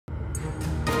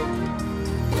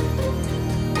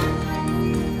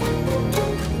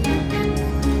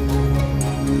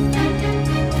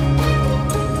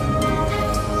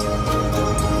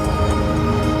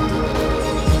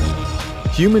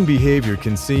Human behavior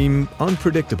can seem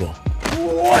unpredictable.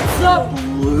 What's up,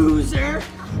 loser?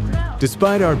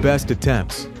 Despite our best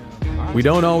attempts, we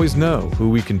don't always know who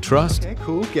we can trust. Okay,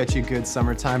 cool. Get you a good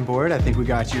summertime board. I think we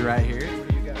got you right here.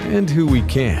 And who we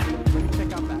can't.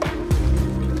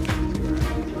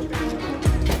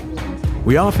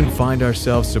 We often find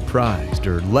ourselves surprised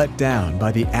or let down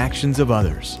by the actions of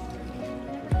others.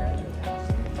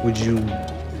 Would you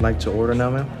like to order now,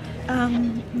 ma'am?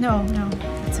 No,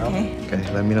 it's okay.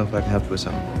 Okay, let me know if I can help you with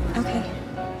something. Okay.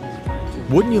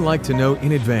 Wouldn't you like to know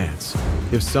in advance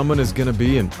if someone is going to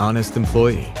be an honest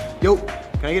employee? Yo,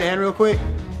 can I get a hand real quick?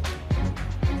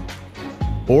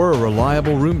 Or a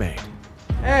reliable roommate?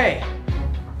 Hey,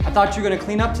 I thought you were gonna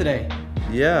clean up today.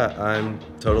 Yeah, I'm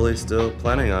totally still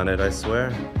planning on it, I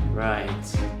swear.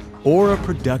 Right. Or a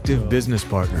productive business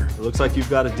partner? It looks like you've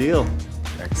got a deal.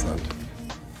 Excellent.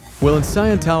 Well, in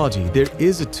Scientology, there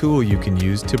is a tool you can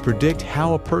use to predict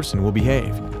how a person will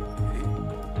behave.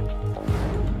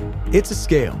 It's a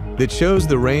scale that shows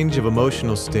the range of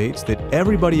emotional states that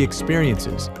everybody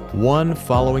experiences, one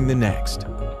following the next.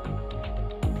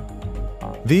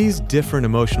 These different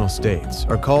emotional states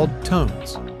are called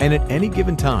tones, and at any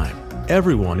given time,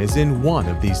 everyone is in one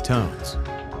of these tones.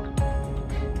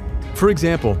 For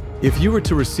example, if you were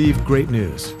to receive great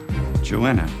news,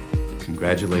 Joanna,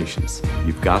 congratulations.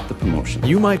 You've got the promotion.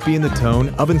 you might be in the tone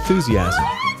of enthusiasm.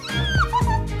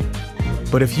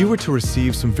 But if you were to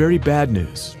receive some very bad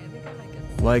news,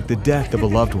 like the death of a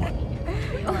loved one,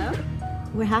 Hello?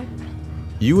 What happened?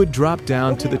 you would drop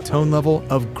down to the tone level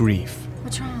of grief.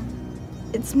 What's wrong?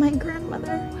 It's my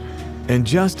grandmother. And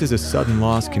just as a sudden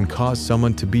loss can cause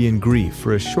someone to be in grief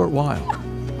for a short while,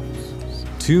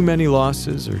 too many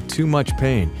losses or too much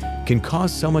pain can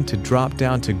cause someone to drop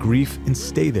down to grief and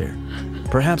stay there,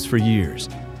 perhaps for years.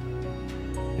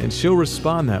 And she'll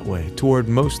respond that way toward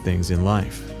most things in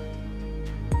life.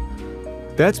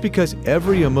 That's because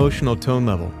every emotional tone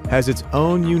level has its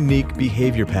own unique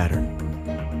behavior pattern.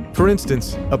 For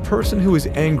instance, a person who is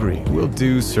angry will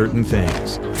do certain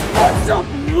things. What's up,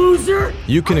 loser?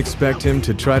 You can expect him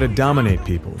to try to dominate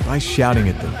people by shouting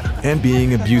at them and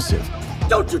being abusive.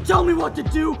 Don't you tell me what to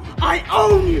do. I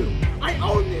own you. I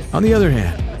own this. On the other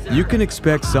hand, you can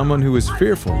expect someone who is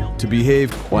fearful to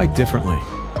behave quite differently.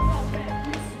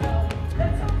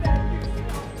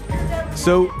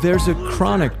 So there's a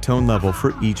chronic tone level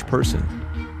for each person,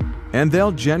 and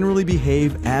they'll generally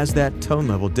behave as that tone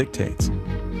level dictates.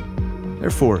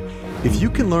 Therefore, if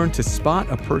you can learn to spot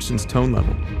a person's tone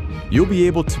level, you'll be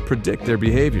able to predict their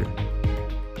behavior.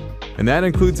 And that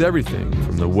includes everything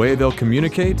from the way they'll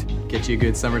communicate Get you a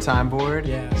good summertime board?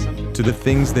 to the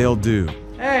things they'll do.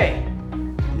 Hey,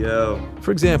 Yo,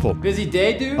 For example, busy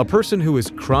day, dude? a person who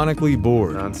is chronically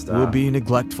bored Nonstop. will be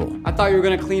neglectful I thought you were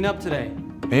gonna clean up today.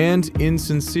 and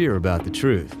insincere about the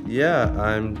truth. yeah,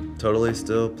 I'm totally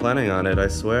still planning on it, I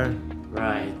swear.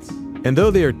 Right. And though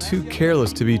they are too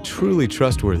careless to be truly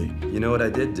trustworthy, You know what I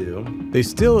did do? they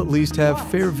still at least have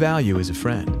fair value as a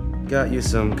friend. Got you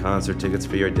some concert tickets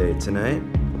for your date tonight.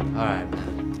 All right.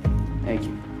 Thank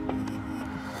you.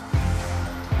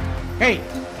 Hey,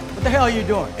 what the hell are you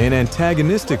doing? An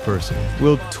antagonistic person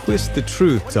will twist the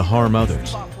truth to harm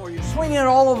others. Swinging it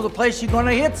all over the place, you're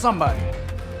gonna hit somebody.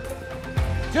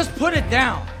 Just put it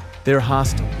down. They're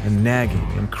hostile and nagging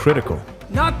and critical,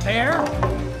 Not there.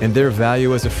 and their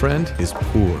value as a friend is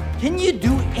poor. Can you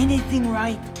do anything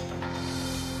right?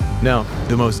 Now,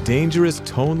 the most dangerous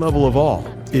tone level of all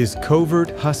is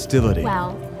covert hostility.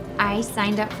 Well, I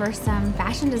signed up for some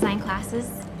fashion design classes.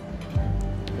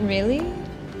 Really?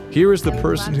 Here is the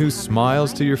person who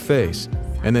smiles to your face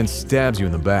and then stabs you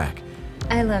in the back.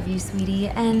 I love you, sweetie,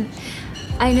 and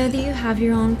I know that you have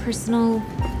your own personal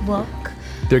look.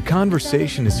 Their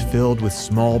conversation is filled with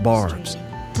small barbs.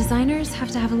 Designers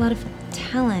have to have a lot of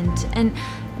talent, and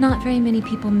not very many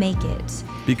people make it.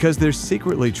 Because they're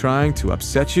secretly trying to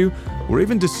upset you or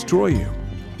even destroy you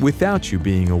without you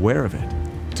being aware of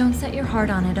it. Don't set your heart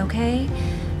on it, okay?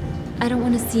 I don't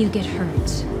want to see you get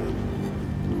hurt.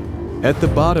 At the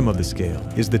bottom of the scale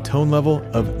is the tone level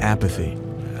of apathy.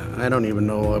 I don't even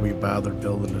know why we bothered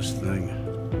building this thing.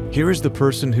 Here is the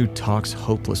person who talks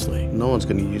hopelessly. No one's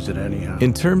gonna use it anyhow.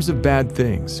 In terms of bad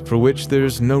things for which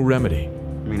there's no remedy.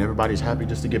 I mean, everybody's happy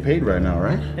just to get paid right now,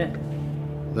 right?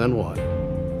 Then what?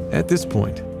 At this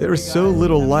point, there is so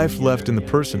little life left in the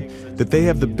person that they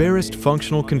have the barest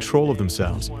functional control of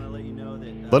themselves,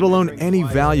 let alone any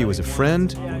value as a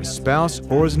friend, or a spouse,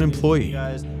 or as an employee.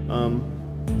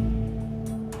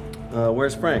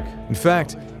 Where's Frank? In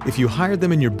fact, if you hired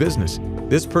them in your business,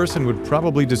 this person would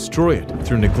probably destroy it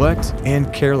through neglect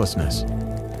and carelessness.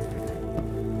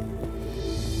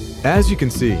 As you can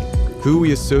see, Who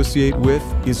we associate with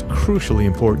is crucially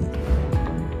important.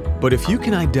 But if you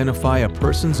can identify a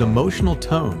person's emotional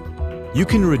tone, you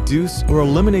can reduce or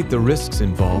eliminate the risks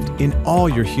involved in all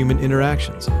your human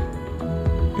interactions.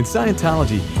 In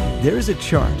Scientology, there is a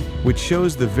chart which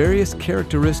shows the various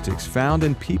characteristics found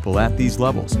in people at these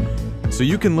levels, so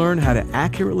you can learn how to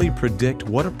accurately predict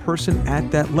what a person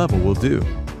at that level will do.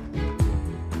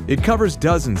 It covers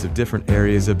dozens of different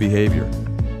areas of behavior,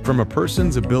 from a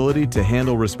person's ability to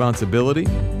handle responsibility,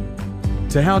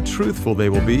 to how truthful they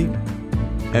will be,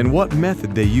 and what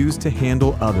method they use to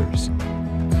handle others.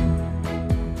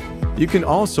 You can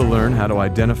also learn how to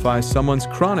identify someone's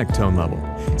chronic tone level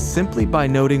simply by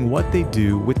noting what they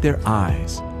do with their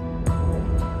eyes.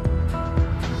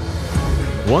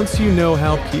 Once you know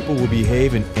how people will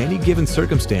behave in any given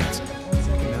circumstance,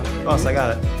 Boss, I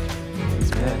got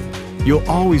it. you'll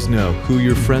always know who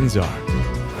your friends are,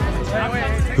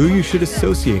 who you should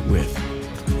associate with,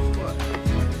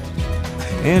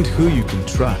 and who you can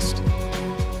trust.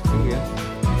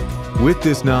 With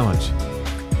this knowledge,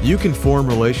 you can form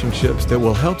relationships that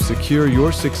will help secure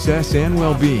your success and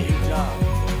well-being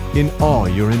in all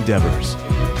your endeavors.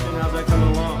 How's that coming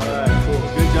along? All right, cool.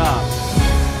 Good job.